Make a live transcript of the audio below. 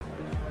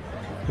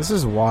This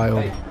is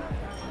wild. Hey,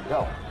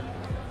 yo.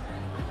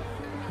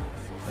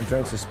 The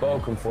drinks are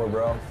spoken for,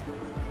 bro.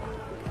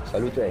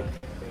 Salute.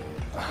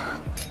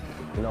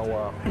 You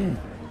know,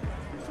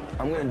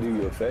 I'm gonna do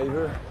you a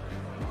favor.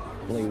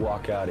 Let you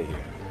walk out of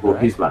here. Well,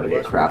 he's about to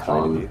get crap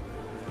on.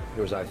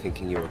 Here was I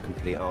thinking you were a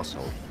complete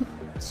arsehole.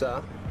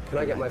 Sir, can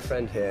I get my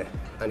friend here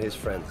and his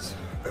friends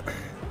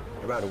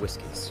a round of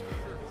whiskeys?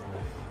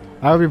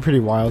 That would be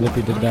pretty wild if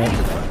he did that.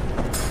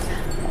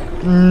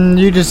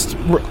 You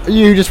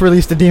just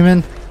released a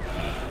demon.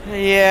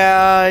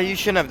 Yeah, you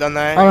shouldn't have done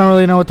that. I don't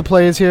really know what the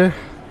play is here.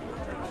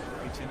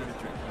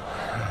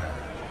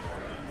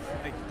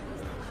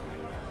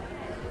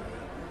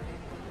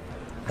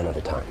 Another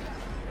time.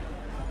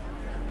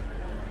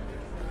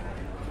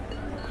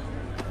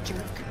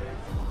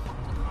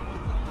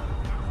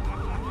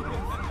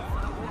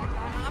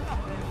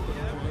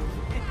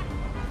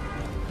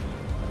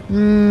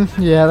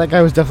 Yeah, that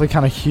guy was definitely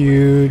kind of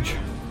huge.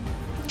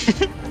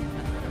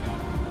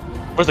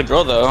 Where's the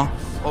girl though?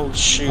 Oh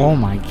shoot. Oh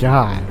my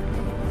god.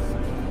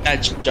 That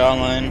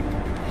jawline.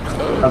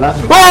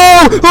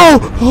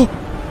 Oh!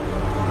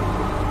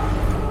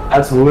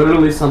 That's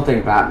literally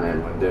something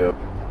Batman would do.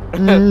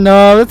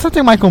 No, that's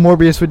something Michael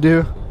Morbius would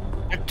do.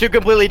 Two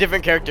completely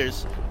different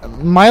characters.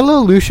 Milo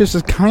Lucius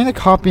is kind of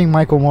copying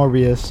Michael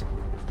Morbius.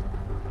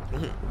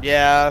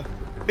 Yeah,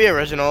 be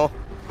original.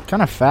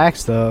 Kind of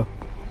facts, though.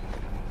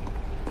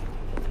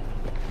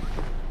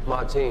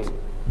 Martine.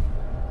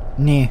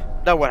 Nee.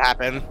 That would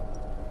happen.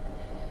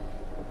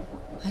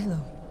 Milo.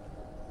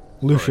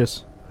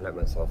 Lucius. I let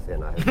myself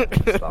in. I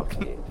didn't stop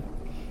you.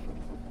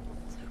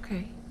 It's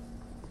okay.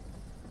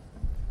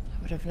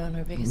 I would have known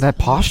our biggest. That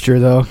posture,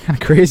 though, kind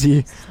of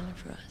crazy. Something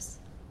for us.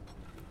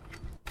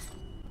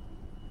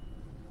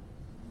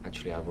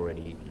 Actually, I've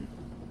already eaten.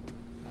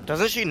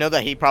 Doesn't she know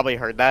that he probably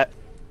heard that?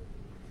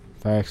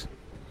 Facts.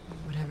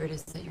 Whatever it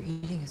is that you're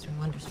eating is doing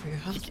wonders for your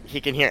health.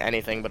 He can hear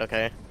anything, but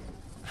okay.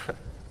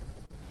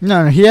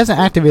 No, he hasn't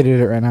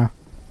activated it right now.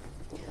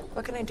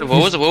 What can I do?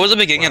 What was the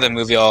beginning of the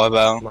movie all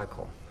about?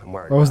 Michael, I'm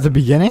worried. What was the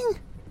beginning?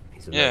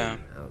 He's Yeah.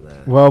 out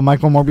there. Well,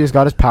 Michael Morbius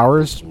got his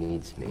powers, He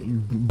needs me.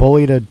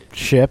 bullied a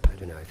ship. I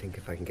don't know. I think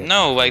if I can get.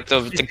 No, like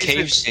the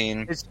cave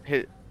scene.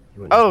 You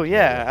wouldn't Oh, have to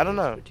yeah, know I don't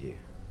this, know. would you?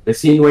 The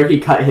scene where he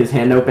cut his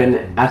hand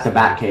open at the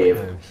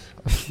Batcave.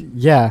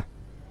 Yeah,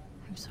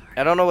 I'm sorry.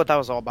 I don't know what that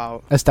was all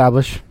about.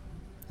 establish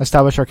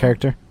our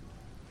character.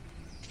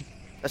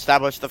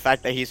 Establish the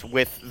fact that he's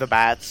with the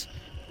bats.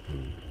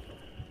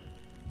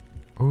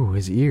 Ooh,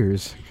 his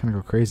ears kind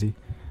of go crazy.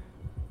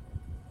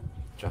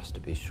 Just to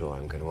be sure,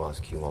 I'm going to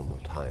ask you one more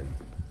time.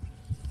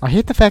 I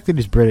hate the fact that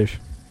he's British.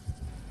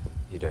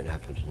 You don't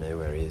happen to know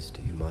where he is,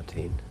 do you,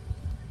 Martine?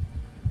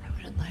 I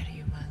wouldn't lie to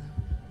you, Milo.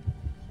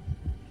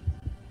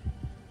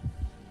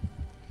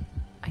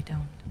 I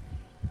don't.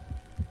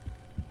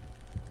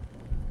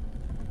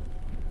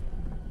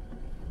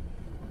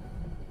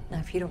 Now,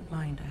 if you don't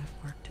mind, I have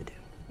work to do.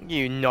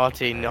 You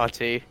naughty,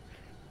 naughty.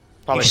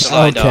 Probably You some.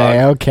 sly dog.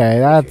 Okay,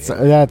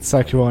 that's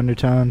sexual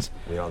undertones.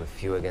 We are the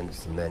few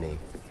against the many.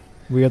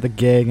 We are the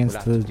gay We'll against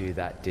have to the. do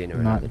that dinner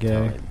not another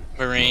gay. time.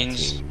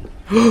 Marines.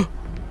 Martine.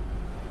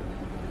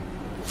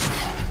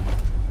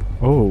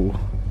 Oh,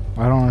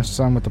 I don't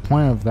understand what the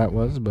point of that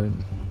was, but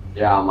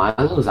Yeah,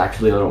 Milo's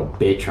actually a little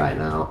bitch right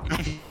now.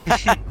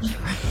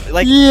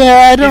 Like,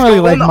 yeah, I don't he's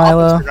really going like the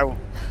Milo.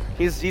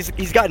 opposite.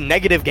 He's got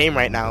negative game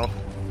right now.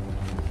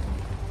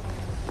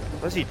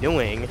 What's he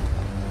doing?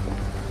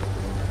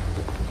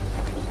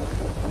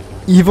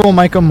 Evil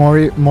Michael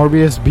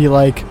Morbius be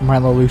like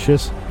Milo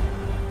Lucius.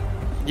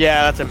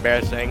 Yeah, that's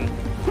embarrassing.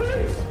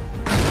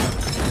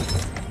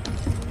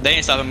 They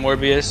ain't stopping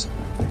Morbius.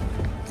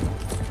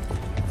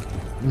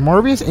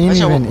 Morbius ain't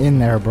Actually, even in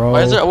there, bro.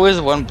 Why is there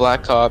always one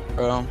black cop,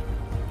 bro?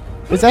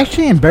 It's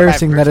actually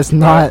embarrassing that it's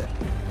not.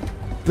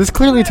 This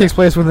clearly takes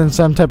place within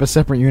some type of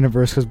separate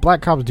universe because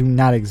black cops do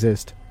not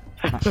exist.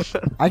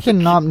 I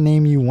cannot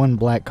name you one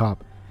black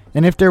cop,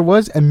 and if there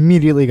was,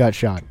 immediately got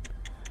shot.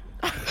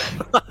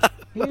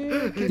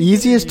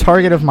 Easiest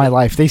target of my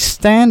life. They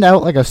stand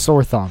out like a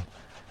sore thumb.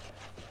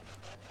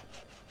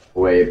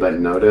 Wait, but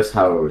notice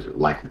how,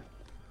 like,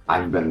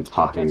 I've been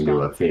talking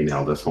to a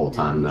female this whole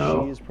time,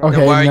 though.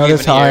 Okay, why are you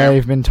notice even how here?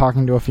 I've been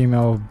talking to a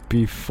female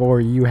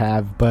before you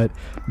have, but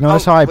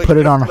notice Oh, how I wait, put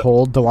it on wait,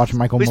 hold to watch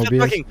Michael Please stop Morbius.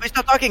 talking. Please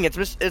stop talking.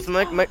 It's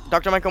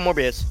Dr. Michael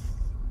Morbius.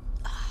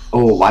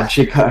 Oh, why'd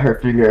she cut her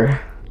finger?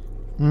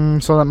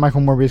 So that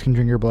Michael Morbius can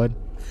drink your blood.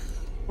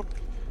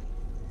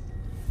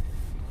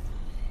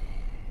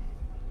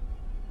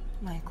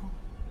 Michael.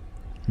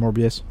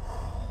 Morbius.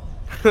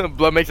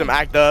 Blood makes him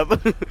act up.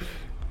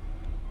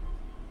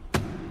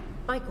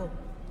 Michael.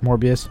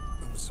 Morbius.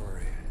 I'm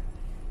sorry.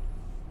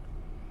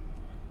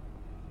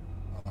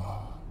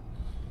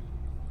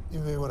 You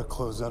may want to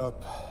close that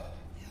up.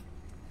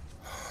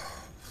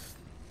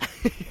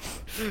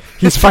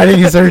 He's fighting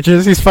his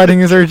urges. He's fighting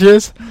his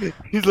urges.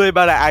 He's really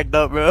about to act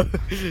up, bro.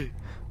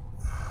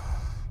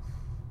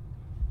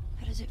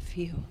 How does it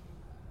feel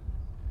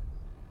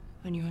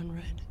when you're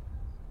unread?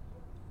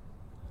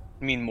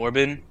 You mean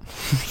morbid?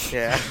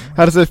 Yeah.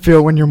 How does it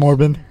feel when you're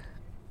morbid?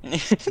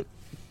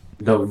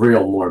 The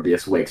real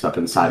Morbius wakes up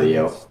inside of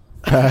you.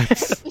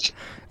 Facts.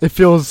 It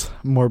feels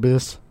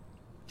Morbius.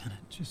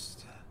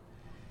 Just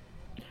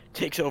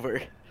Takes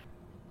over.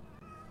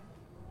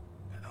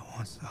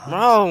 wants to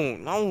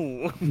hunt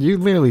No. You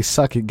literally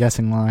suck at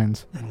guessing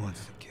lines. and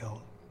wants to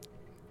kill.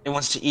 It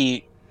wants to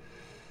eat.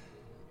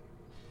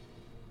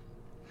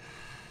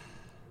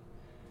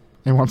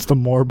 It wants the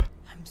morb.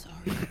 I'm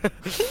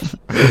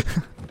sorry.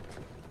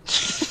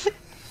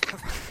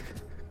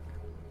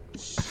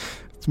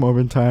 It's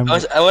morbid time. I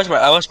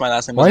watched my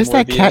last name. Why was is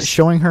that cat Morbius.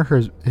 showing her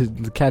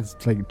the cat's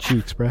like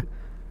cheeks, bruh?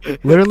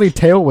 Literally,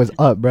 tail was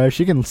up, bro.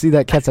 She can see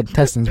that cat's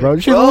intestines, bro.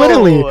 She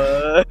literally.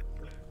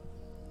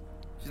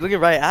 She's looking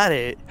right at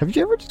it. Have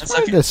you ever just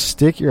wanted to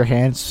stick your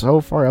hand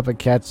so far up a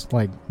cat's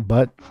like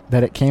butt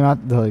that it came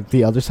out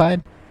the other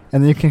side,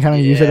 and then you can kind of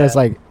use it as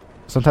like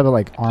some type of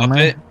like armor?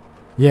 Puppet?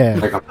 Yeah,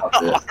 Like a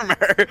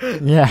puppet.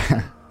 Armor.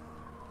 yeah,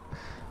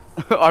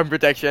 Arm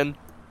protection.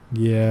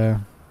 yeah.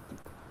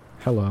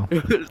 Hello.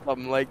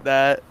 Something like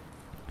that.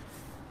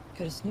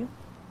 Could have snooped.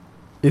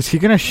 Is he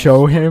gonna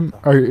show him,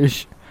 or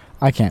is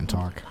I can't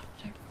talk?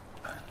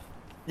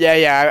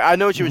 Yeah, I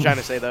know what you were trying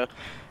to say though.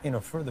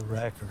 For the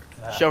record.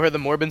 Show her the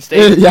Morbin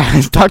state. Yeah,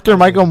 is Dr.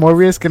 Michael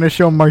Morbius gonna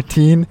show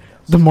Martine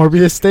the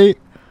Morbius state?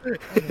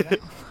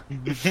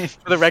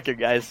 For the record,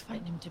 guys.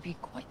 Find him to be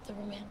quite the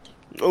romantic.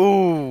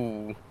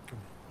 Ooh.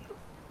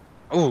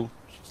 Ooh,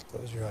 Just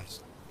close your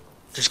eyes.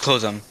 just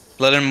close them.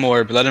 Let him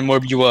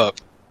morb you up.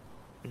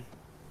 Look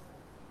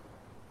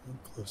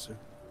closer.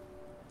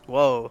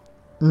 Whoa.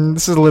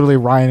 This is literally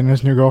Ryan and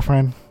his new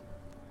girlfriend.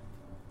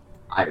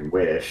 I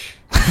wish.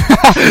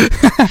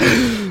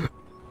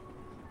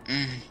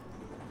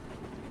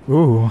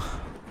 Ooh.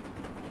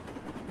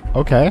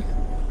 Okay.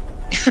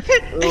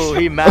 Ooh,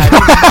 he mad.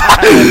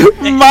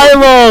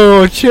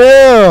 Milo,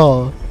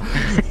 chill.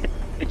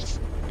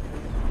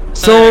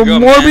 So Go,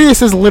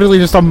 Morbius is literally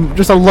just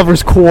a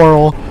lover's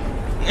quarrel. Do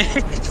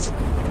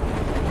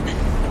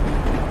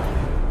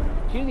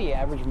you know the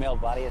average male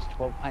body has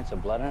 12 pints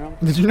of blood in them?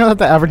 Did you know that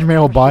the average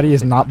male body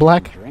is not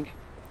black? Drink?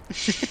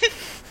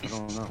 I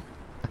don't know.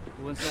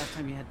 When's the last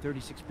time you had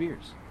 36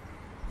 beers?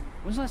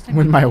 When's the last time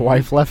When you my had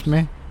wife left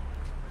me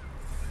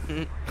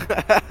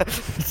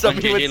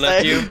Somebody would He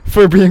left say. you.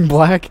 for being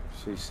black,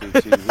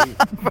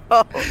 CCTV.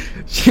 Bro.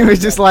 she was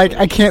just like,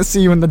 "I can't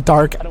see you in the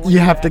dark. You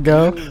have to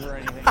go." No,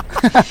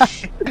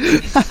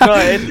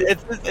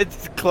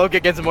 it's cloak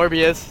against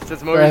Morbius.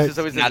 Since Morbius Right. is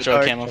always Natural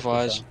in the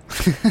camouflage.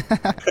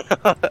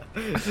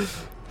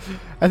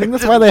 I think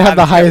that's why they have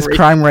the highest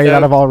crime rate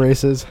out of all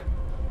races.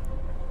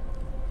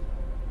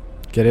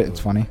 Get it? It's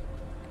funny.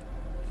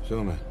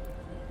 Show me.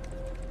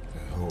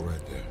 That hole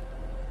right there.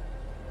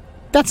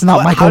 That's not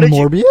What? Michael How did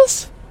you-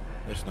 Morbius.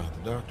 That's not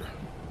the doctor.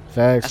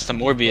 That's Facts. the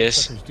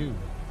Morbius. do?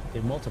 They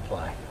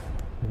multiply.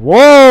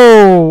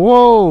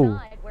 Whoa.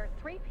 Where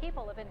 3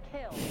 people have been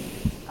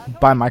killed.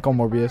 By Michael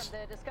Morbius.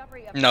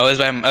 No, it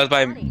was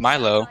by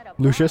Milo.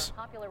 Lucius.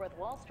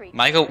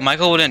 Michael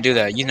wouldn't do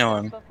that. You know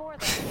him.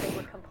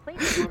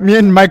 Me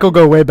and Michael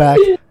go way back.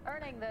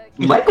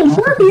 Michael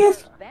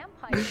Morbius?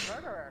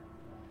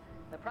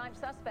 The prime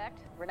suspect,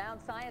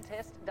 renowned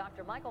scientist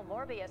Dr. Michael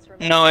Morbius.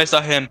 No, it's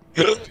not him.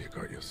 What you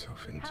got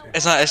yourself into?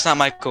 It's not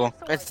Michael.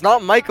 It's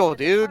not Michael,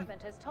 dude.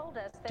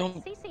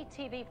 Don't-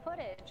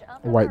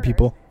 White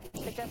people.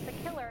 Suggests the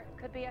killer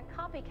could be a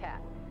copycat.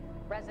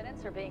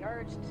 Residents are being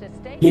urged to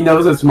stay. He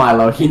knows it's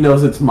Milo. He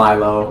knows it's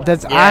Milo.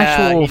 That's Yeah,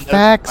 actual he knows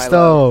facts, Milo.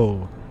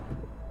 though.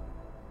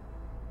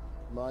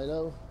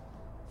 Milo?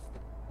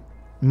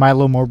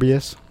 Milo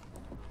Morbius.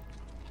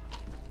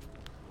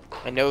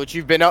 I know what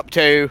you've been up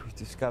to. You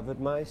discovered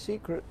my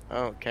secret.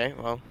 Oh, okay,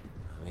 well,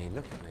 I mean,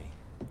 look at me.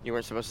 you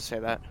weren't supposed to say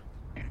that.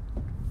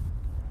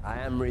 I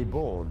am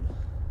reborn.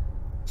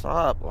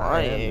 Stop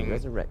I am the lying.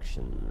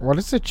 resurrection. What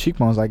does the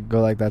cheekbones like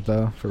go like that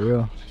though? For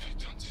real.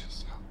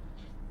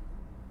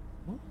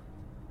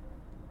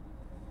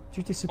 Do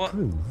you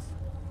disapprove?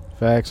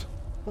 Facts.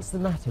 What's the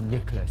matter,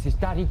 Nicholas? Is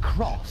Daddy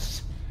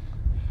cross?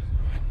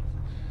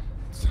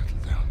 Settle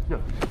down.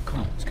 No,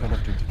 come on, let's go and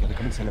have a drink together.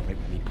 Come and celebrate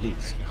with me,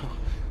 please.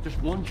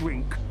 Just one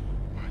drink.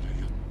 Milo,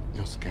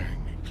 you're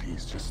scaring me.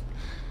 Please, just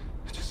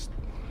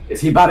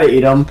Is he about to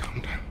eat him?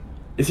 calm down.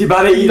 Is he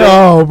about to eat him?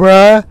 No,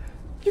 bruh.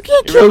 You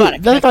can't You're kill about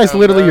to that kick guy's him,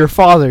 literally bruh. your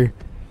father.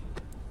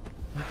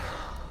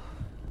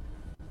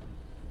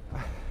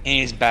 He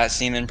needs bat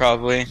semen,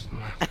 probably.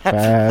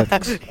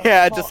 Facts.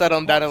 Yeah, just settle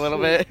him down a little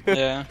bit.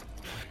 Yeah.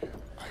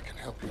 I can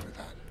help you with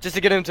that. Just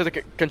to get him to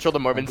control the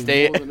I've Morbin been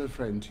state. more than a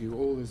friend to you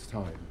all this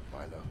time,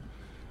 Milo.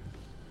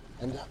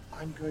 And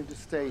I'm going to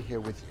stay here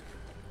with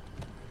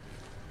you.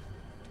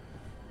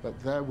 But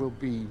there will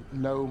be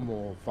no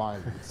more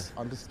violence.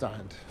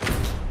 Understand?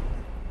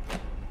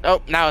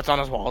 Oh, now it's on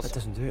his walls. That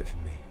doesn't do it for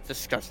me.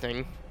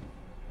 Disgusting.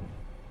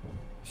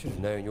 I should have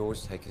known you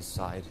always take his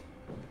side.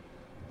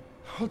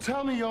 Well,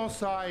 tell me your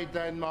side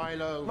then,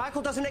 Milo.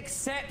 Michael doesn't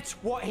accept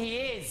what he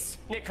is,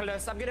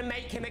 Nicholas. I'm gonna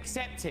make him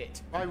accept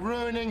it. By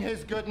ruining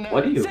his good name.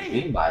 What do you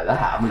mean by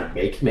that? I'm gonna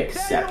make him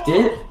accept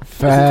it?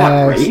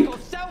 Facts. Rape? You're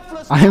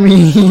selfless. I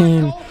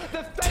mean, Michael,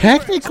 the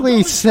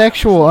Technically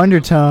sexual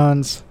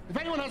undertones. If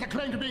anyone has a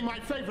claim to being my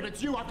favorite,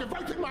 it's you. I've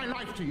devoted my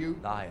life to you.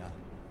 Liar.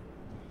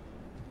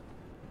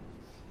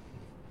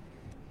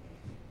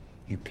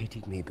 You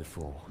pitied me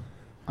before.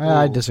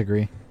 I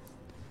disagree.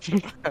 You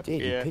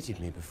did. You pitied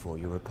me before.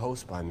 You're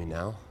repulsed by me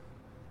now.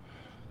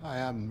 I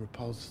am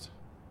repulsed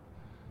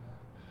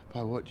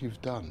by what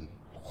you've done.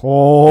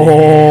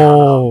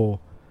 Oh.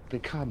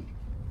 Become.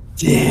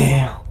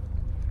 Damn.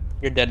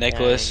 You're dead,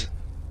 Nicholas.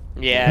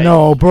 Yeah.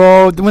 No,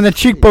 bro. When the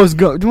cheekbones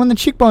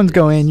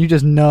go in, you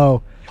just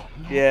know.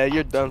 Yeah,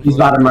 you're done. He's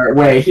about to murder.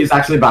 Wait, he's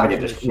actually about to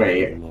get this.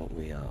 Wait.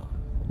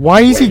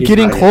 Why is he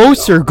getting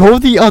closer? Go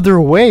the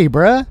other way,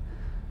 bruh.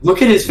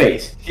 Look at his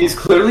face. He's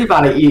clearly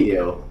about to eat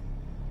you.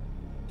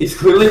 He's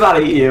clearly about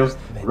to eat you.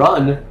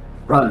 Run.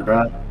 Run,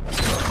 bruh.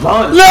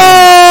 Run.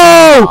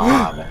 No!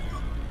 God.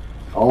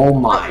 Oh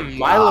my god.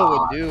 Milo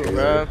would do,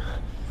 bro.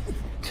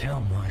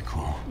 Tell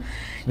Michael.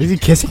 Is he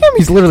kissing him?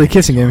 He's literally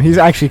kissing him. He's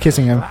actually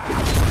kissing him.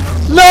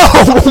 No!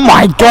 Oh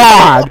my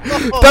god!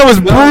 That was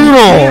You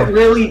can't brutal!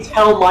 really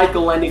tell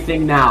Michael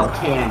anything now,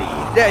 can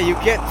he? Yeah, you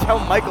can't tell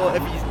Michael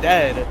if he's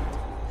dead.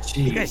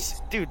 You Jeez.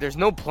 guys, dude, there's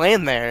no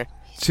plan there.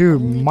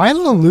 Dude,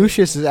 Milo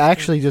Lucius is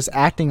actually just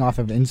acting off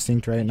of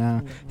instinct right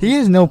now. He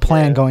has no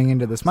plan going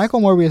into this. Michael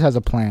Morbius has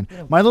a plan.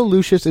 Milo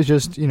Lucius is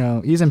just,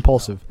 he's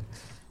impulsive.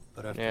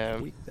 Yeah.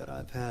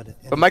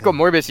 But Michael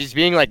Morbius, he's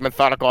being like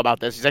methodical about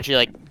this. He's actually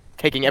like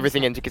taking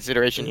everything into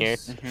consideration here.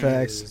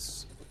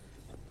 Facts.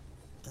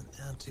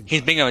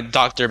 He's being a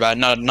doctor about it,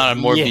 not a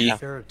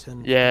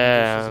Morbi.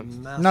 Yeah.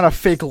 Not a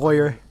fake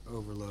lawyer.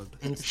 Overload.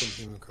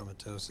 Instant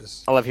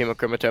hemochromatosis. I love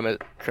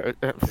hemochromatosis.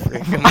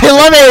 I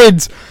love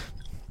AIDS!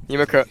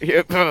 my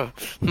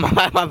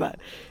bad.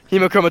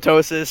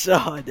 Hemochromatosis.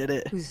 Oh, I did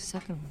it. Who's the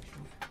second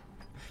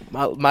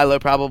one? Milo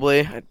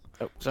probably.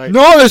 Sorry.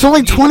 No, there's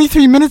only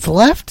 23 minutes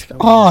left?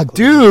 Oh,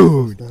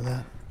 dude.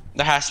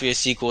 There has to be a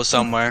sequel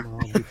somewhere.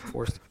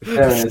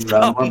 There is,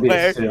 bro.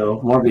 Morbius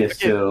 2. Morbius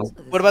 2.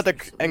 What about the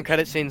end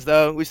credit scenes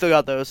though? We still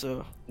got those,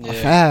 so.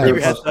 Yeah. Keep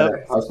your heads up.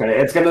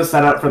 It's gonna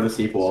set up for the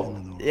sequel.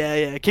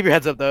 Yeah. Keep your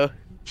heads up though.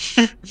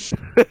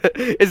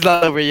 It's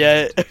not over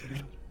yet.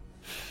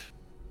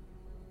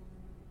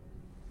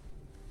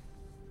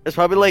 There's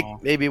probably like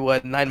maybe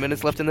 9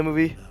 minutes left in the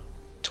movie.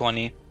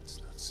 20.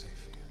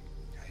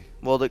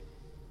 Well,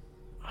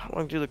 how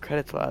long do the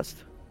credits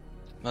last?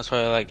 That's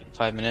probably like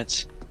 5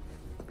 minutes.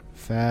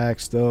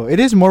 Facts, though. It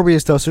is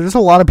Morbius, though, so there's a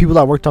lot of people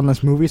that worked on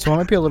this movie, so it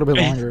might be a little bit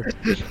longer.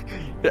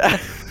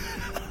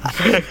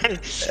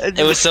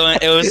 It was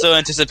so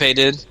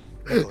anticipated.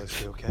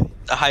 The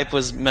hype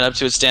was met up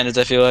to its standards,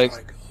 I feel like.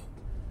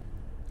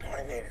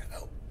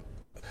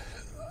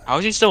 How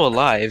is he still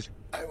alive?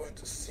 I want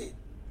to see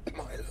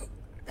Milo.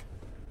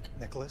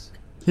 Nicholas?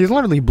 He's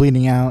literally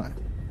bleeding out.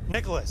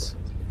 Nicholas!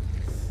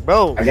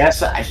 Bro. I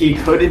guess he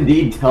could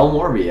indeed tell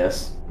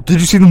Morbius.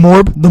 Did you see the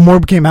morb? The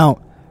morb came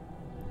out.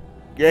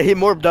 Yeah, he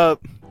morbed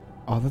up.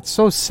 Oh, that's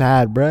so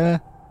sad, bruh.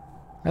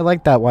 I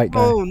like that white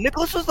guy. Oh,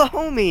 Nicholas was the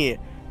homie.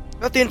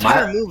 Not the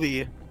entire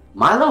movie.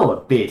 Milo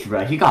a bitch,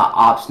 bro. He got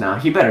ops now.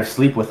 He better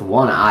sleep with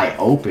one eye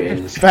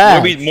open.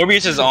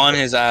 Morbius is on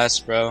his ass,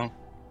 bro.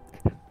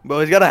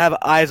 Bro, he's gotta have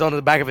eyes on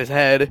the back of his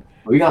head.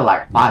 We got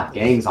like 5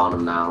 gangs on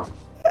him now.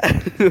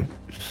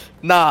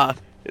 Nah,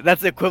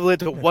 that's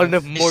equivalent to one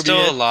of Morbius. He's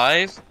still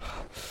alive?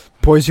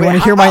 Boys, you want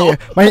to hear my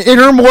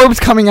inner morbs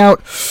coming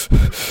out?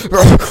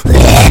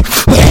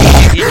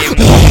 He gave him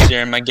the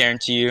serum, I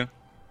guarantee you.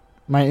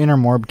 My inner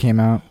morb came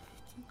out.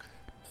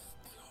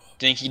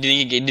 Didn't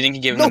he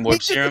give him the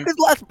morb serum? His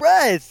last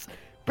breath.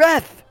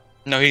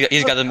 No,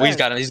 he's got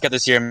the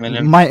serum in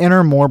him. My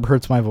inner morb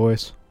hurts my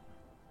voice.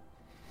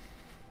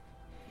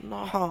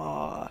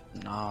 Nah,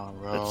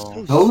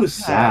 bro. So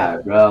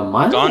sad, bro.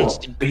 Milo.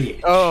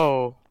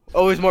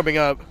 Oh, he's morbing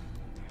up.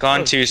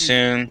 Gone too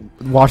soon.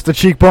 Watch the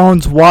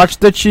cheekbones. Watch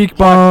the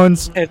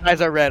cheekbones. His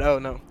eyes are red. Oh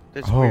no,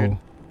 that's weird.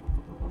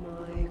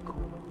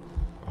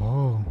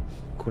 Oh.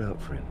 Quit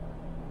out, friend.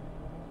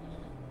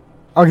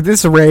 Okay,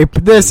 this is rape.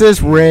 This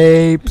is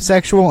rape.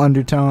 Sexual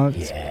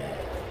undertones. Yeah.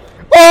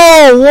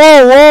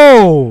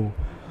 Oh,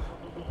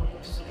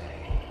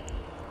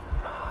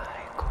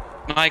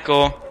 whoa.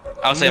 Michael.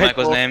 I'll say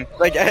Michael's name.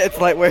 Like, it's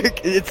light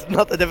work. It's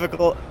not that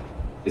difficult.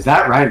 Is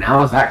that right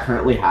now? Is that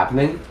currently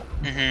happening?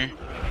 Mm-hmm.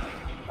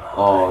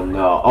 Oh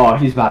no. Oh,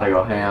 he's about to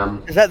go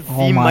ham. Is that the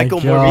Oh my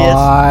Michael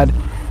God.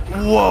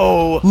 Morbius?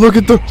 Whoa. Look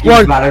at the Go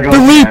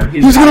leap. ham.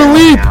 He's about gonna to go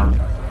leap. ham.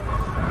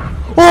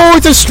 Oh,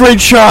 it's a straight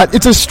shot.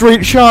 It's a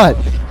straight shot.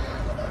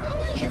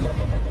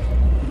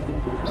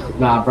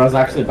 Nah, bro's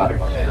actually about to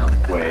go ham.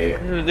 Wait.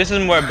 This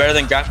is more better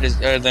than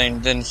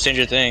than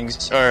Stranger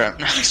Things or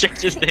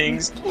Stranger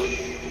Things.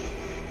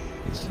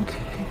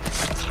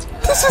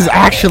 This is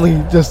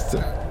actually just.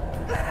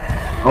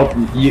 Oh,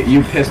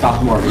 you pissed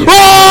off Morbius.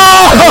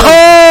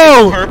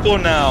 Oh! Purple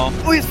now.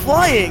 Oh, he's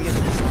flying.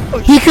 Oh,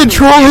 He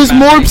controls his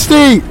morb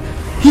state.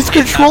 He's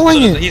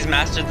controlling it. He's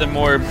mastered the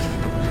morb.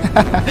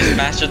 He's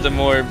mastered the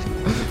morb.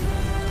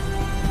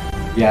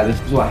 Yeah,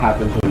 this is what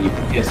happens when you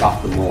piss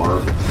off the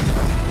morb.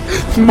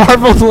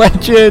 Marvel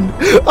Legend.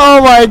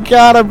 Oh my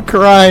god, I'm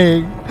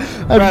crying.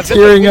 I'm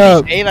tearing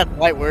up. Hey, that's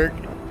light work.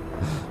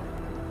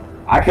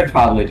 I could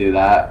probably do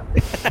that.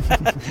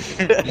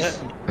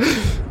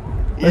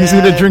 I just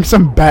need to drink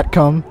some bat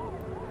cum.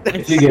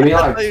 If you give me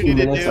like 2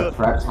 minutes of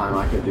prep time,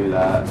 I could do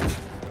that.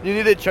 You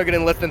need to chug it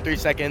in less than 3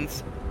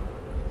 seconds.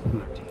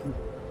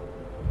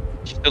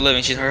 She's still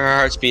living. Her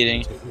heart's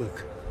beating.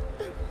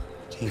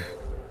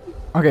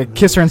 Okay,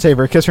 kiss her and save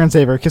her. Kiss her and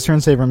save her. Kiss her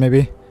and save her,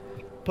 maybe.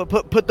 Put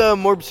the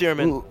Morb serum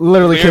in.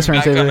 Literally kiss her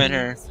and save her. In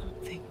her.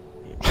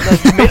 No,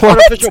 you made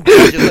artificial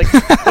blood, just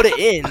like put it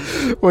in.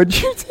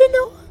 What'd you say,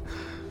 no?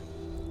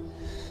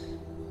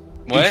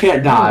 What? She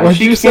can't die. What'd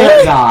you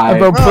say die.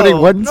 about putting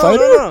what inside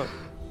her?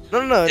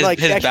 No, His- like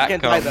she his actually back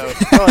can't cum. die though.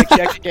 No, like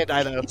she actually can't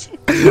die though.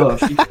 No,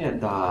 she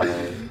can't die.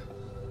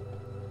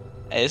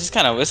 Hey, this is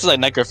like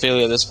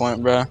necrophilia at this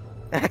point, bro.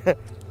 I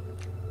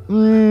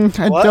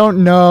What?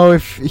 don't know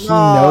if he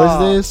knows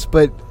this,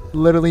 but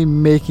literally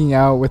making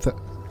out with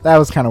that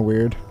was kind of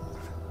weird.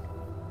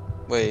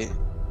 Wait.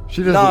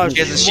 She doesn't. No, She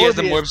has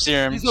the Morb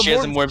serum. She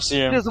has the Morb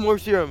serum. She has the Morb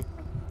serum.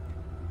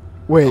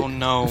 Wait. Oh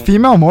no.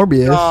 Female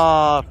Morbius.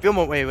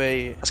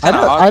 Wait. That's I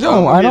kinda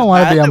don't awesome.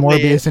 want to be a bad,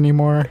 wait. Morbius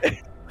anymore.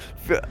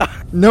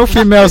 No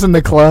females in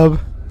the club.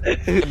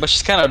 But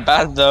she's kind of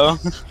bad though.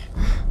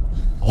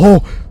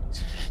 Oh.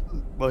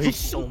 Bro, he's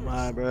so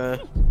mad, bro.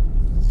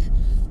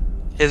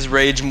 His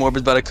rage Morb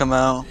is about to come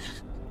out.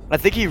 I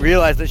think he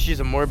realized that she's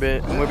a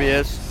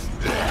Morbius.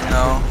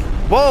 No.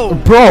 Whoa!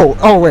 Bro.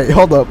 Oh wait.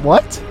 Hold up.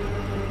 What?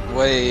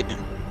 Wait.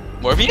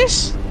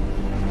 Morbius?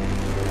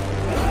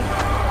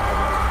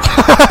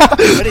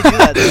 Why did he do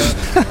that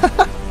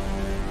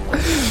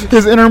though?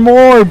 His inner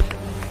Morb.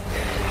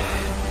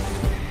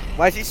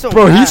 Why is he so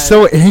Bro, mad? he's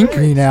so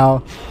angry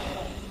now.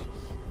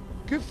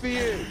 Good for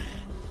you.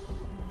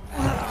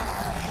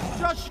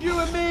 Just you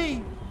and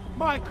me,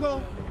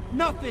 Michael.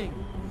 Nothing.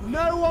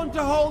 No one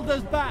to hold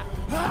us back.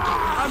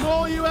 I'm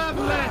all you have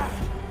left.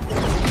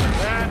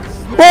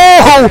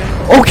 Oh!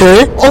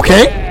 Okay.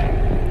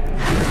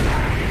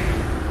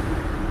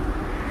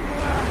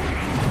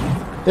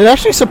 It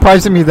actually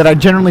surprised me that I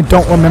generally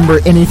don't remember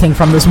anything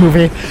from this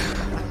movie.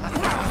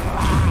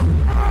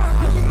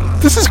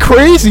 This is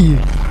crazy.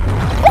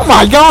 Oh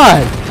my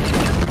god!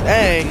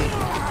 Dang.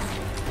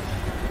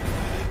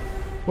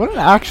 What an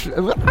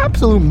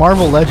absolute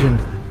Marvel legend.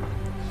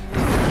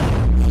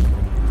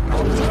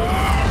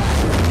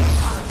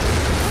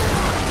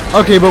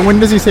 Okay, but when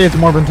does he say it's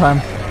Morbin time?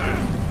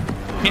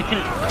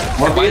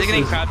 Why is he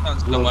getting crapped on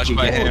so much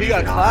by him? He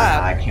got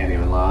clapped. I can't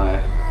even lie.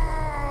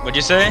 What'd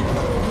you say?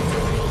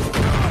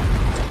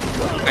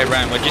 Wait,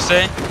 Ryan, what'd you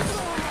say?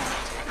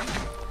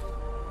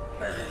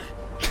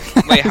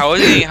 Wait, how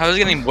is he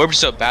getting warped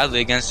so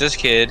badly against this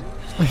kid?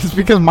 It's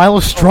because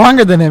Milo's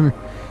stronger than him.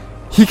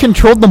 He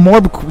controlled the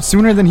Morb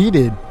sooner than he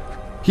did.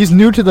 He's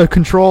new to the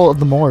control of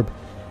the Morb.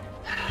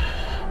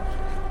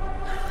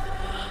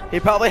 He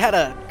probably had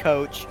a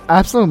coach.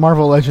 Absolute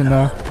Marvel legend,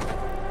 though.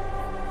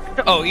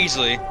 Oh,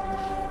 easily.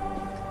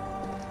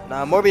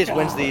 Nah, Morbius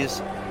wins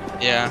these.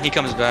 Yeah, he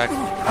comes back.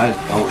 I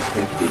don't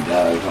think he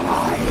does.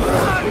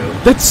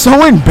 That's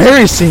so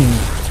embarrassing.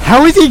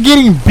 How is he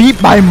getting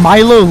beat by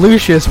Milo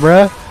Lucius,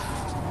 bruh?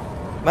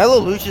 Milo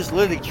Lucius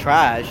literally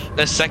trash.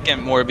 The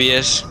second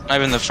Morbius, not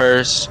even the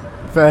first.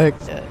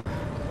 Fact. Yeah.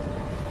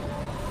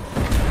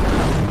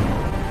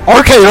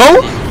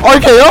 RKO?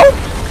 RKO?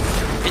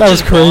 It's That was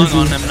just falling crazy.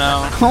 on him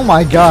now. Oh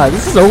my god,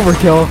 this is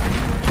overkill.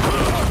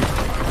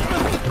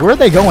 Where are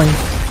they going?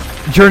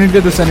 Journey to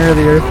the center of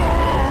the earth.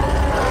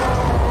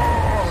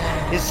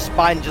 His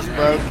spine just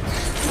broke.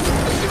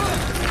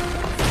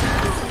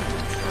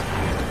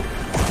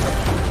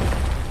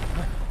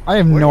 I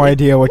have no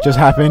idea what just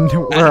happened.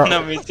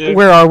 know, me too.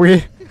 Where are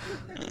we?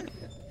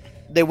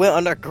 They went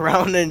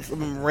underground in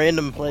some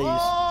random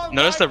place.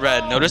 Notice the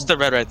red. Notice the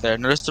red right there.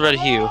 Notice the red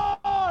hue.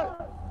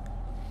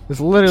 This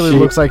literally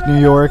looks like New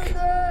York.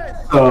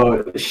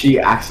 So she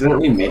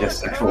accidentally made a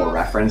sexual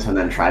reference and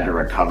then tried to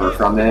recover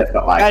from it,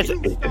 but like Guys,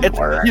 it didn't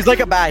work. he's like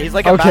a bat. He's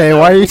like a bat. Okay,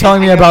 why are you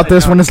telling me about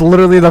this when it's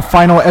literally the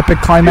final epic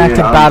climactic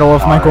Dude, I'm battle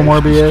of Michael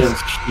sorry. Morbius?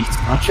 She's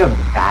such a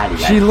baddie.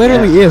 She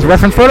literally is.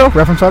 Reference photo?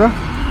 Reference photo?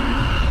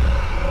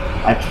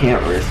 I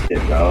can't risk it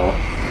though.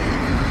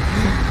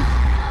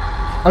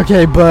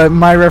 Okay, but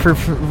my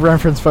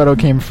reference photo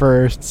came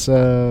first,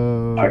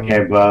 so...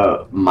 Okay,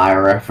 but my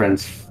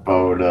reference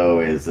photo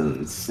is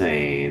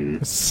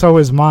insane. So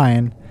is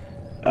mine.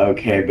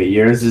 Okay, but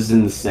yours is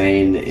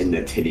insane in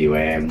the titty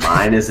way.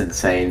 Mine is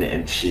insane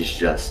and she's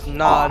just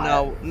hot.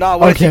 No.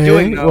 What is he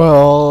doing though?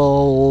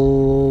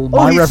 Well,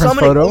 my he's reference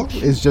summoning photo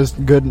Morbius. is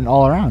just good and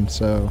all around,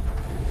 so...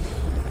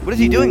 What is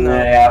he doing though?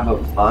 Yeah,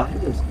 but mine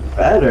is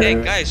better.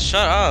 Hey guys,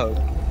 shut up.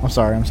 I'm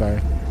sorry.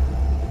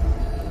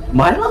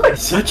 Mine looks like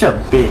such a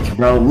bitch,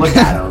 bro. Look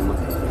at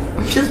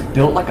him. He's just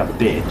built like a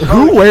bitch.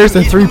 Who wears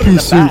a he's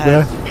three-piece suit,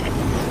 summoning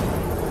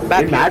bruh?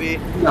 Bat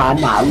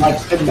Imagine,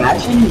 like,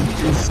 imagine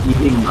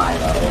conceiving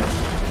Milo.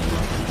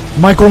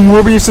 Michael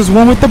Morbius is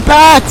one with the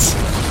bats!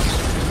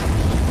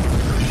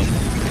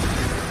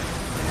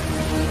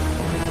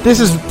 This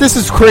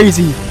is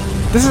crazy.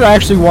 This is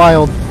actually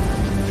wild.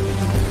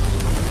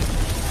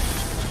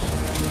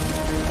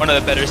 One of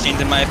the better scenes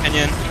in my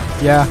opinion.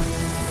 Yeah.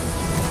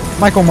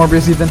 Michael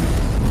Morbius, Ethan.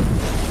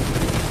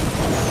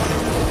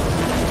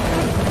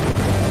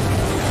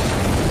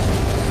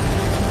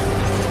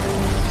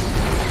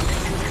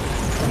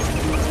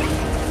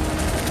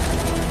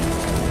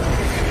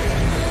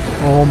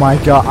 Oh my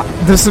god.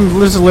 This is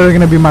literally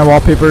gonna be my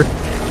wallpaper.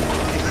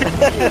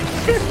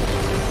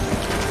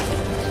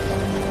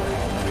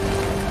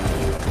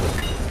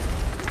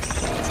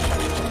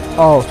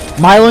 Oh,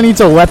 Milo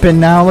needs a weapon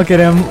now. Look at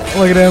him.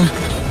 Look at him.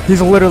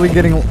 He's literally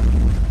getting...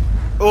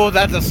 Oh,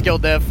 that's a skill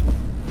diff.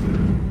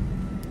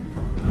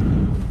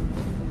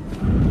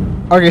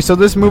 Okay, so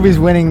this movie's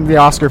winning the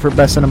Oscar for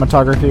Best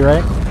Cinematography,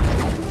 right?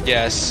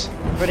 Yes.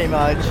 Pretty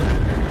much.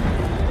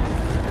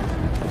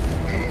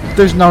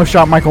 There's no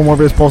shot Michael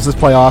Morbius pulls this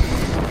play off.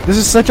 This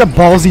is such a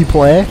ballsy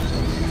play.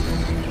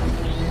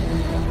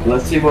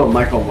 Let's see what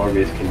Michael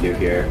Morbius can do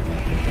here.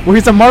 Well,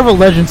 he's a Marvel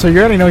legend, so you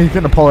already know he's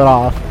gonna pull it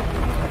off.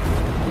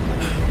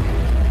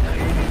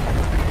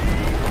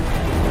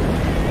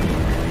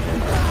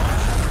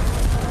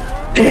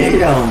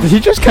 Damn. Did he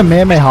just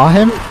Kamehameha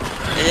him?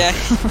 Yeah.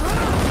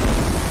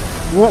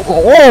 Whoa,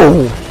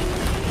 whoa!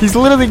 He's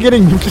literally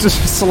getting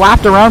just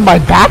slapped around by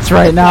bats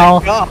right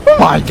now. Oh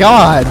my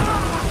god!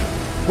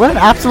 What an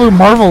absolute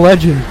Marvel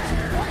legend.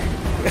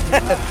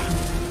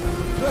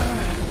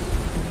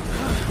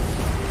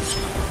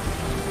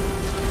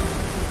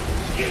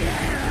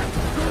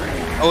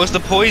 Oh, it's the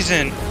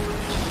poison.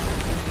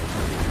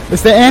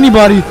 It's the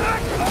antibody.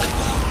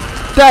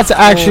 That's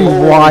actually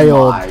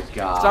wild. My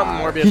God. Something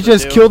Morbius He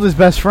just killed his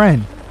best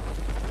friend.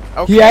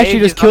 Okay, He actually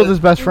just he's killed not- his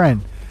best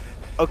friend.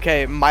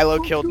 Okay, Milo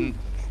killed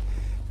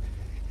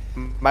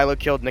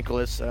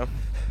Nicholas, so.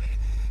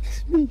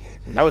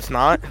 No, it's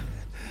not.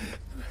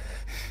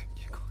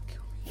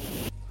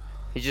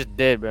 He just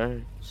did,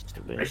 bro.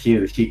 Stupid.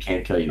 He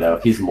can't kill you though.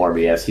 He's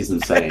Morbius. He's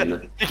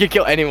insane. He can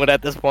kill anyone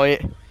at this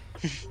point.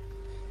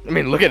 I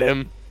mean, look at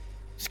him.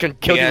 He's gonna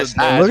kill you with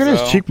that. Look at his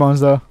bro. cheekbones,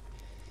 though.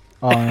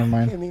 Oh, never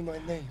mind. Give me my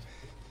name.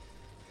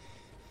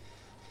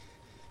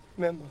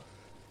 Remember.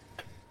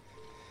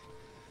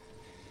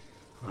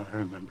 I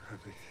remember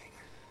everything.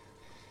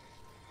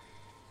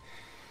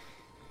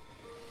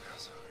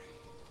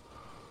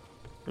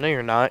 No,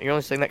 you're not. You're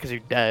only saying that because you're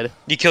dead.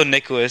 You killed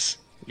Nicholas.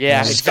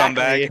 Yeah, You exactly.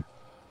 scumbag.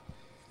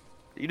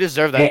 You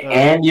deserve that. though.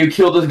 And you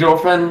killed his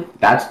girlfriend?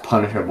 That's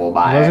punishable It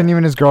by... wasn't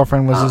even his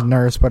girlfriend, was his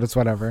nurse, but it's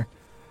whatever.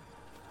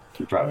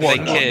 Bro, They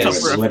they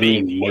kissed. were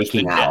literally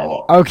making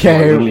out. Okay,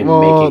 They were literally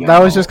well, making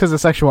that was out. just because of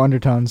sexual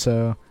undertone,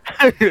 so...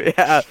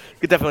 Yeah, you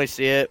could definitely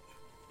see it.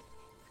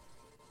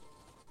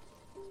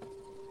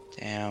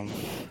 Damn.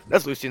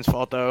 That's Lucian's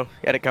fault, though.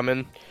 He had it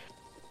coming.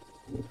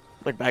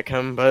 Like, back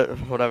him, but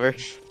whatever.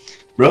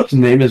 Bro's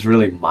name is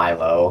really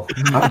Milo.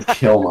 I'd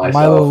kill myself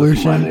Milo if my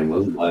Lucian. name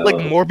was Milo. Like,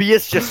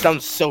 Morbius just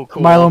sounds so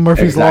cool. Milo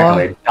Murphy's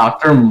Exactly.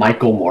 Dr.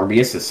 Michael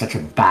Morbius is such a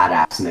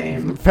badass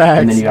name. Facts.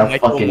 And then you have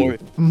Michael fucking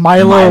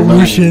Milo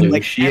Lucian.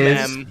 Like,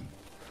 Lucius. MM.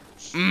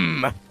 You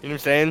know what I'm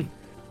saying?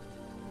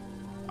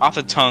 Off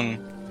the tongue.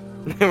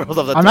 Rolls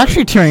off the I'm tongue.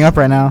 actually tearing up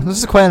right now. This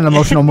is quite an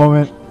emotional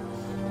moment.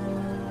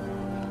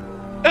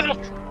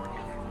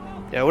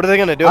 Yeah, what are they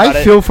gonna do about I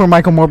it? feel for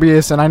Michael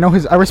Morbius, and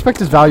I respect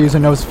his values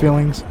and know his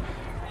feelings.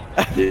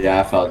 Yeah,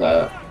 I felt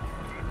that.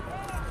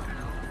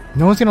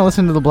 No one's gonna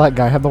listen to the black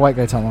guy. Have the white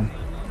guy tell him.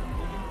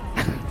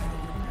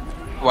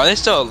 Why are they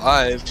still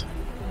alive?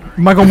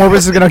 Michael Morbius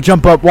is gonna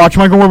jump up. Watch,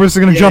 Michael Morbius is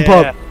gonna jump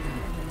up.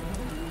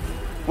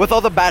 With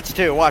all the bats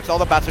too. Watch, all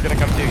the bats are gonna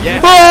come too.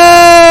 Yeah.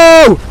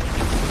 Oh!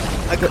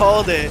 I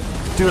called it.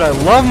 Dude, I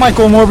love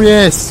Michael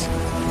Morbius.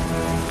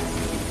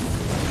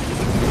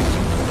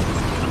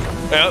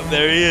 Oh,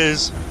 there he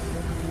is.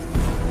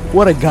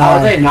 What a How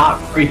are they guy. not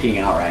freaking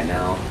out right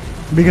now?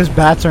 Because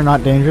bats are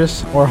not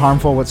dangerous or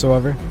harmful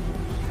whatsoever.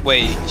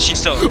 Wait, she's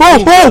still.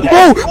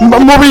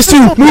 Morbius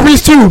 2!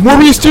 Morbius 2!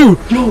 Morbius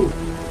 2! Yo!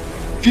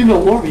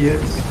 Female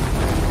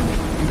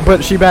Morbius!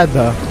 But she bad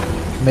though.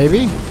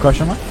 Maybe?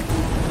 Question mark?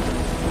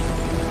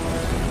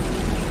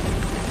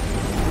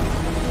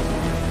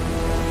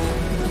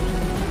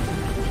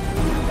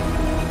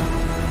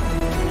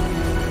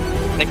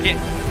 I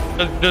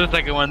can't. There's a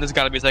second one. There's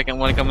gotta be a second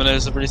one coming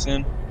in pretty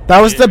soon. That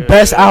was the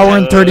best hour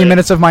and 30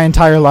 minutes of my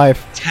entire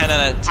life. 10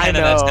 out of 10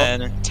 out of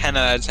 10. 10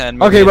 out of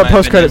 10. Okay, in but my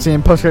post-credit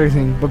opinion. scene, post-credit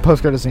scene, but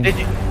post-credit scene.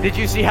 Did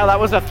you see how that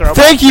was a throwback?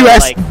 Thank you, to,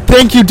 S. like,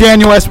 Thank you,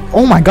 Daniel S.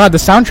 Oh my God, the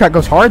soundtrack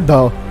goes hard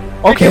though.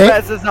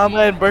 Okay. Zama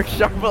and Burke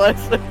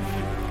Sharpless.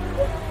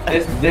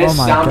 This Oh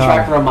my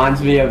soundtrack God.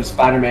 reminds me of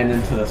Spider-Man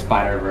Into the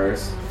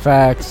Spider-Verse.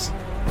 Facts.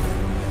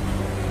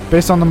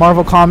 Based on the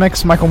Marvel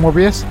comics, Michael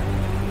Morbius.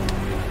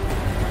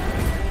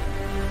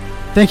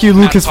 Thank you,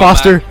 Lucas Matt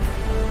Foster.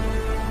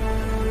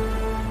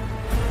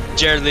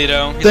 Jared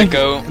Leto. He's Thank a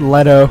goat.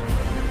 Leto.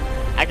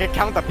 I can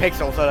count the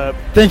pixels up.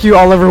 Thank you,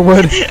 Oliver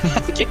Wood. You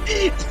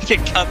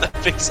can count the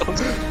pixels.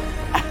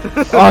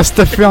 Oh,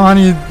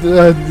 Stefani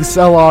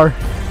SLR.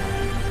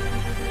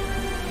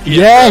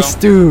 Yes,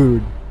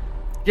 dude.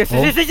 Yes,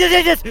 Oh.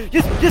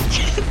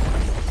 yes.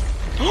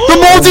 The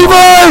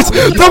multiverse!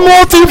 The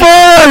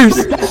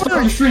multiverse! That's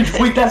Doctor Strange.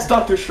 Wait, that's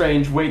Doctor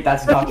Strange. Wait,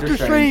 that's Doctor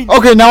Strange.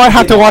 Okay, now I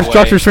have to No watch way.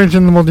 Doctor Strange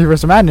in the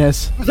Multiverse of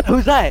Madness.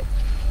 Who's that?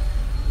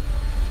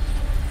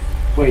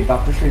 Wait,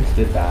 Doctor Strange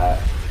did that.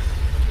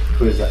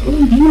 Who is that?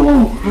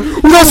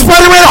 That's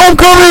Spider-Man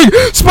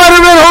Homecoming!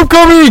 Spider-Man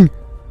Homecoming!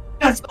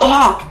 That's the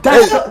Hawk.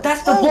 That's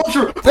the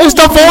Vulture. It's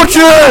the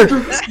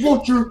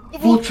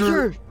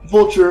Vulture!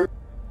 Vulture.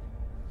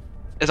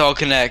 It all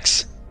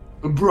connects.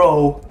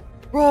 Bro.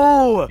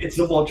 Bro! It's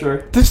the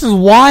Vulture. This is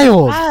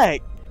wild!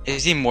 Heck?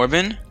 Is he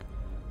Morbin?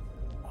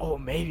 Oh,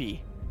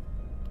 maybe.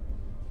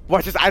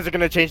 Watch, his eyes are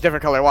gonna change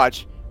different color,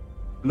 watch.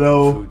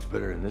 No. Food's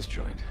better in this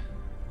joint.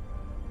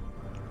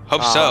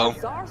 Hope so.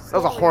 That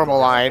was a horrible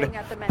line.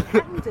 At the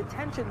Manhattan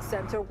Detention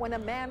Center when a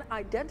man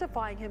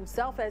identifying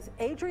himself as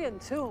Adrian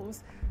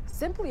Toombs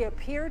simply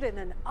appeared in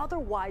an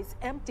otherwise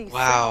empty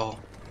Wow. cell.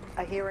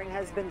 A hearing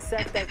has been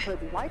set that could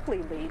likely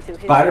lead to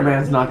his...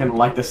 Spider-Man's not gonna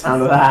like the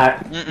sound of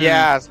that.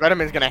 Yeah,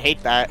 Spider-Man's gonna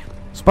hate that.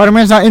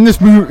 Spider-Man's not in this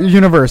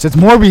universe. It's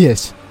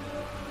Morbius.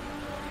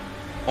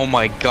 Oh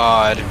my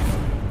god.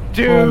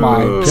 Dude. Oh my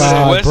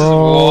god, This is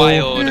bro.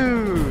 wild.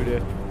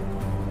 Dude.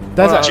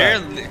 That's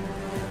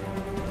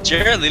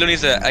Jared Leto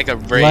needs a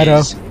raise.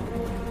 Leto.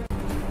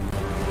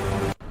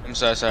 I'm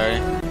so sorry.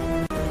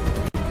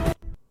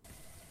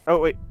 Oh,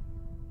 wait.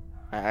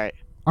 Alright.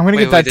 I'm gonna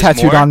Wait, get that there's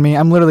tattooed more? on me.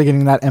 I'm literally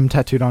getting that M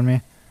tattooed on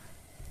me.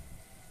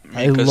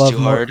 It goes too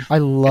hard. I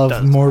love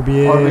does.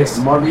 Morbius.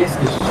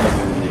 Morbius is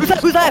genuinely Who's that?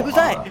 Who's that? Who's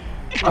that?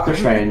 Doctor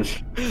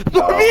Strange.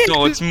 Morbius!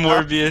 No, it's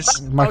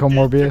Morbius. Michael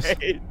Morbius.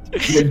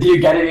 Do you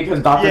get it?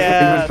 Because Doctor Yeah.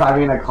 Strange was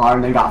driving in a car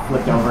and then got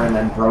flipped over and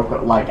then broke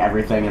like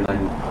everything and then.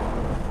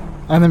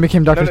 And then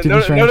became Doctor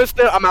Stephen Strange. Notice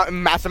the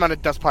mass amount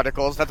of dust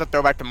particles. That's a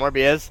throwback to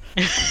Morbius.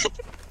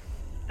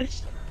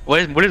 What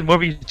is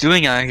Morbius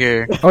doing out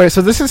here? Okay,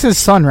 so this is his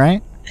son,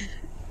 right?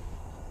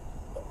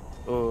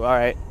 Ooh,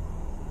 alright.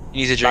 He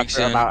needs a drink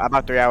soon.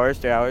 About 3 hours.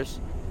 3 hours.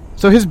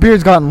 So his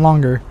beard's gotten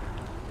longer.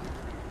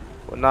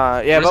 Well, nah,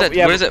 yeah, What is but, that-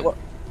 yeah, what is but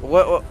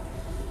it?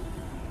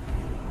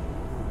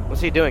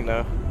 What's he doing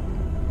though?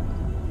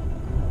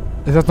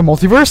 Is that the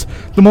multiverse?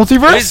 The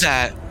multiverse? What is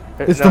that?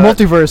 It's No, the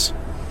multiverse.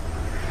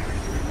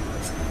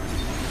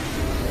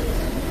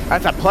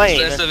 That's a plane.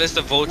 It's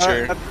the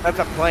Vulture. That's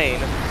a plane.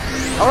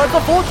 Oh, that's a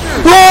vulture!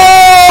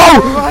 Whoa!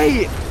 You were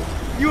right!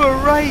 You were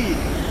right!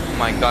 Oh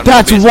my god.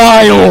 That's Morbius.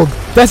 wild!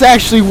 That's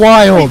actually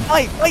wild!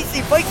 Fight!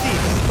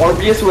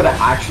 Morbius would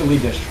actually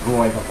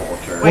destroy the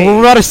Vulture. Well, we're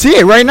about to see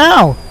it right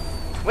now!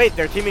 Wait,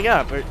 they're teaming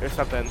up or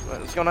something.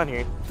 What's going on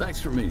here?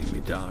 Thanks for meeting me,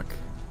 Doc.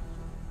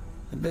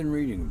 I've been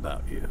reading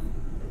about you.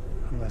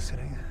 I'm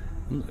listening.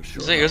 I'm not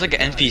sure. It was like an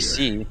how I got NPC.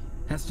 here.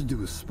 Has to do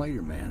with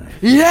Spider-Man. I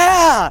think.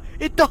 Yeah!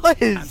 It I'm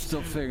does!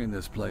 still figuring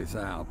this place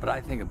out, but I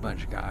think a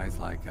bunch of guys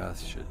like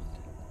us should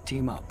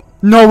team up.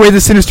 No way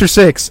the Sinister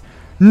Six!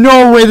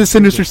 No way the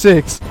Sinister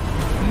Six!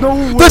 No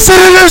way! The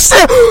Sinister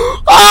Six!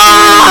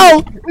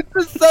 Oh! It's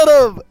the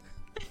setup!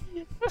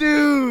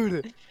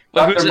 Dude!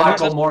 Dr.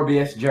 Michael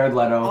Morbius, Jared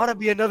Leto. Ought to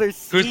be another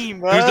scene,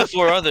 bro. Who's the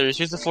 4 others?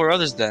 Who's the 4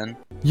 others then?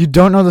 You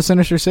don't know the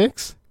Sinister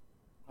Six?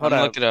 Hold I'm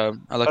up. look it up.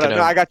 I'll look Hold it up.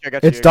 No, up. I got you.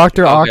 It's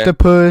Dr. Okay.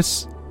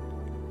 Octopus,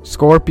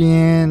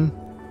 Scorpion.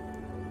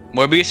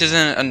 Morbius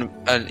isn't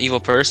an evil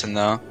person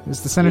though. It's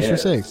the Sinister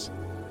Yes. Six.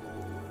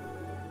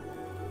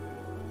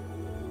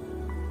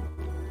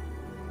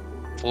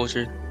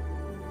 Vulture.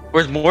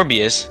 Where's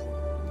Morbius?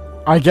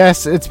 I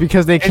guess it's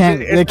because they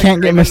can't it get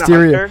Kraven the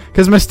Mysterio Hunter?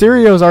 because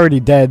Mysterio's already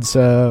dead,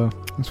 so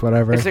it's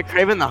whatever. Is it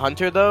Kraven the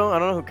Hunter though? I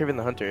don't know who Kraven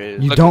the Hunter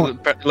is. You Look,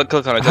 don't. Click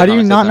on it. How do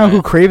you not know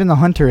who Kraven the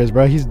Hunter is,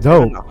 bro? He's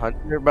dope. Kraven the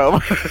Hunter, bro.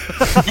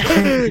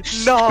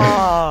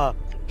 Nah.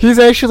 He's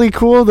actually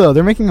cool though.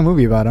 They're making a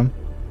movie about him.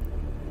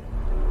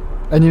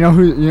 And you know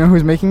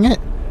who's making it?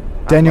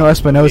 Daniel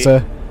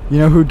Espinosa. You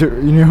know who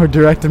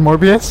directed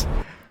Morbius?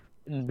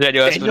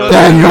 Daniel Espinosa.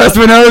 Daniel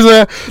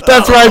Espinosa.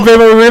 That's right,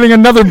 baby. We're getting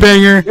another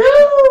banger.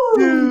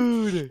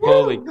 Dude.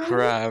 Holy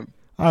crap.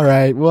 All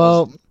right.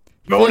 Well,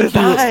 What is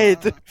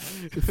that?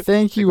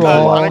 thank you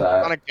all.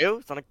 Sonic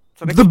 2? Sonic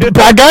The 2?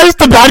 bad guys?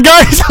 The bad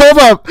guys? Hold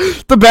up.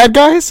 The bad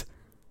guys?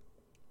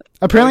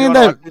 Apparently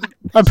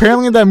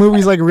that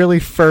movie's like really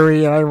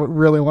furry and I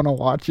really want to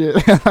watch it.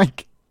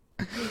 Like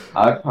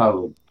I'd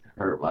probably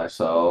hurt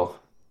myself.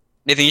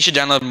 Nathan, you should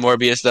download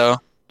Morbius though.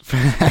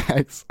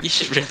 facts. You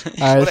should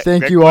really. All right,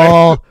 thank Greg you Ward.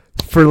 all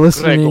for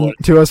listening Ward.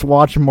 to us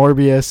watch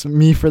Morbius.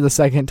 Me for the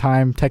second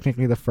time,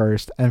 technically the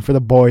first, and for the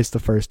boys the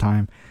first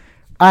time.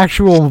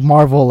 Actual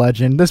Marvel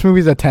legend. This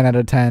movie's a 10 out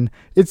of 10.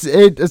 It's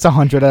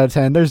 100 out of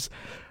 10. There's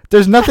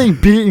nothing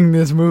beating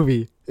this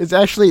movie. It's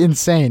actually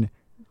insane.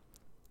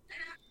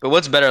 But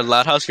what's better,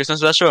 Loud House Christmas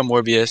Special or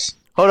Morbius?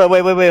 Hold up,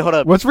 wait, hold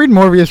up. Let's read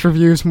Morbius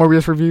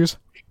reviews.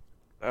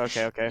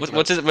 Okay.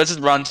 What's his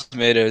Rotten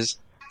Tomatoes?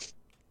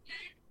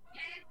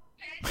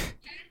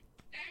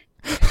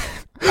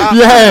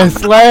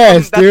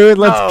 Yes, dude,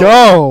 let's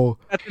go.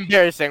 That's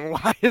embarrassing.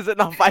 Why is it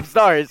not 5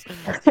 stars?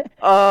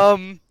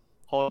 Hold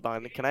Hold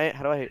on. Can I?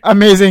 How do I?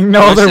 Amazing.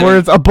 No other Listen.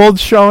 words. A bold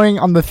showing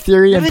on the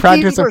theory and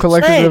practice of 17%.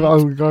 collective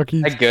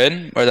oligarchies. That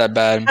good or that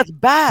bad? That's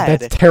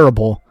bad. That's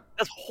terrible.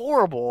 That's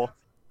horrible.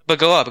 But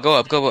go up.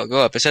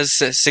 It says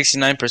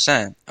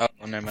 69%. Oh,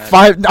 never mind.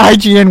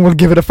 IGN will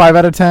give it a 5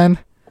 out of 10.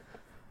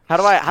 How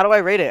do I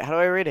rate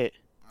it?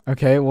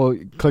 Okay, well,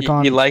 click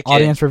on you like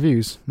audience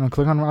reviews. No,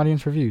 click on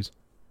audience reviews.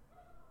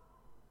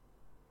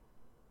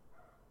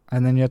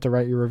 And then you have to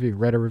write your review.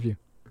 Write a review.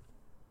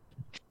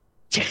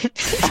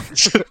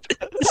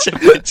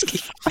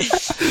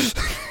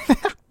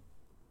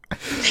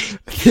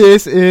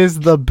 This is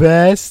the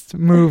best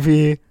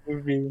movie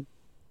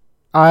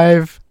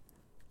I've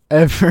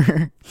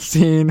ever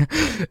seen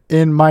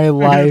in my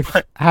life.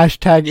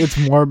 Hashtag it's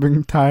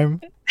morbing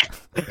time.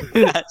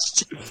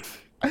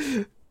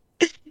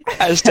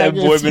 Hashtag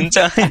morbing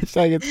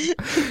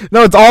time.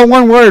 No, it's all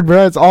one word,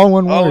 bro. It's all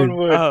one All word. one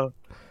word. Oh.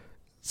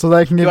 So that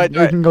I can Do I-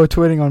 get, you can go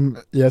tweeting on.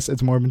 Yes,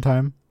 it's morbing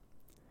time.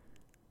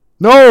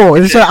 No,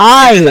 it's an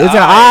I. It's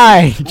an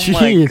I. Oh my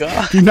Jeez,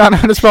 God. do you not know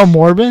how to spell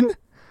morbin?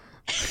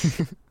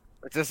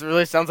 It just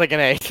really sounds like an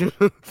A.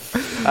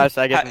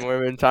 Hashtag it's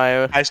morbing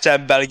time.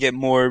 Hashtag about to get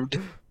morbed.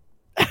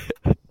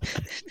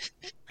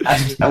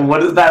 And what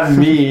does that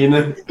mean?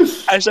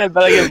 Hashtag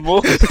about to get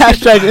morbed.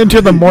 Hashtag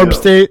enter the morb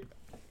state.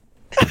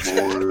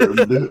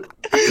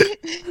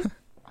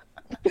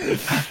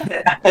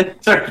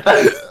 Enter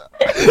that.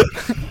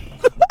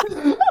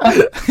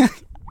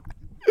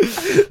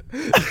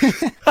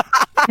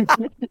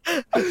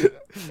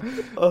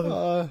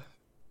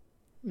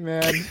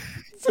 Man,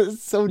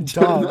 it's so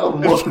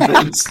dumb.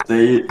 Morbid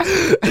state.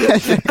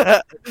 That's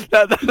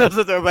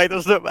a throwback. That's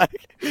a throwback.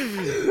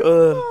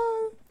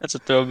 That's a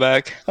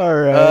throwback. All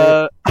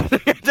right.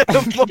 The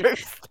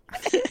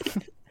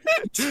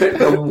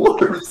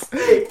warm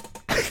state.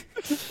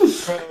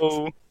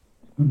 Bro.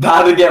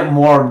 About to get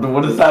morbed.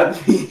 What does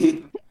that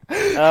mean?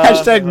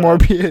 Hashtag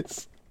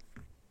Morbius.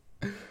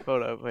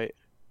 Hold up, wait.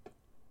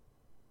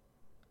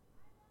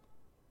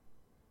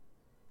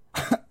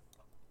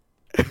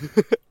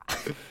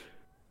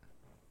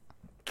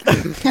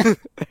 There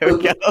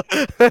we go.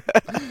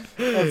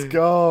 Let's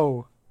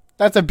go.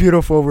 That's a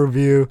beautiful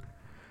review.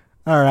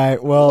 All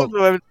right. Well,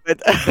 About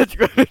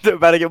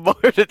to get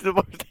morbid. It's a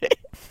morbid.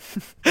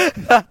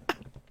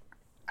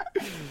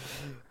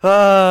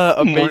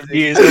 Amazing.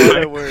 Morbius.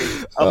 What a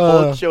word. A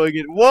bold showing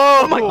it.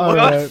 Whoa! Oh my all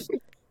God. right.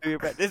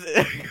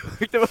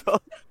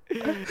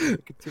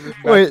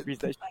 Wait.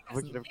 Wait.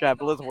 Of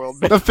capitalist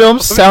world. The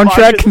film's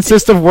soundtrack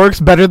consists of works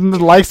better than the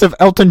likes of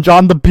Elton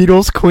John, the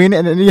Beatles, Queen,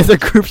 and any other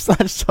group /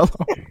 solo.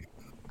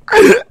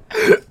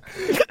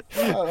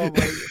 Oh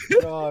my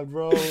God,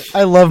 bro.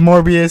 I love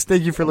Morbius.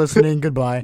 Thank you for listening. Goodbye.